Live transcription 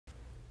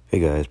Hey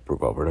guys,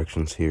 Profile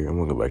Productions here, and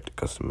welcome back to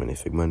Custom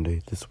Minifig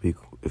Monday. This week,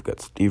 we've got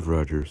Steve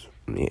Rogers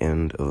from the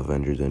end of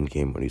Avengers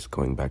Endgame when he's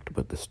going back to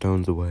put the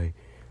stones away.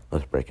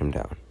 Let's break him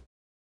down.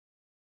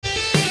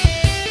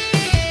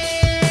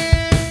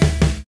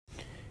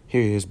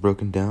 Here he is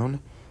broken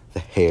down. The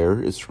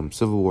hair is from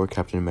Civil War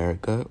Captain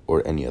America,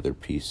 or any other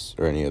piece,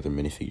 or any other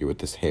minifigure with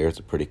this hair. It's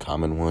a pretty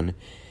common one.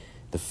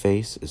 The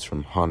face is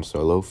from Han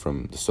Solo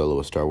from the Solo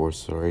of Star Wars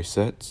story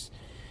sets.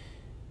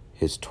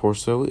 His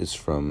torso is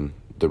from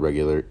the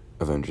regular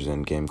Avengers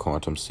Endgame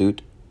Quantum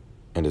suit,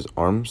 and his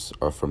arms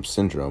are from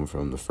Syndrome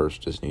from the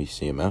first Disney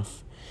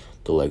CMF.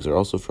 The legs are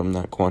also from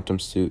that Quantum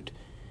suit,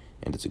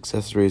 and his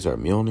accessories are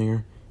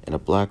Mjolnir and a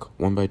black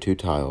 1x2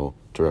 tile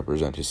to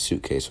represent his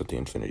suitcase with the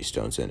Infinity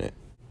Stones in it.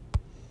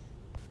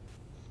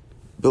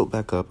 Built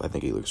back up, I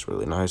think he looks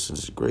really nice and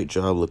does a great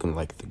job looking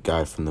like the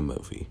guy from the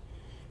movie.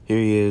 Here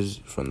he is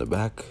from the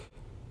back,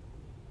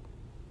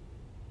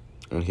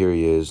 and here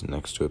he is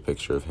next to a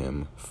picture of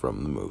him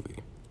from the movie.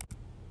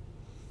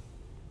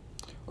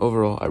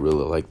 Overall, I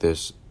really like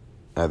this.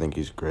 I think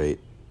he's great.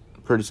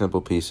 Pretty simple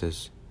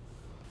pieces.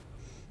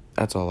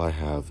 That's all I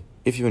have.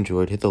 If you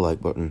enjoyed, hit the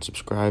like button,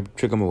 subscribe,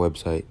 check out my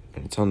website,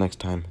 and until next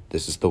time,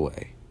 this is the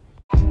way.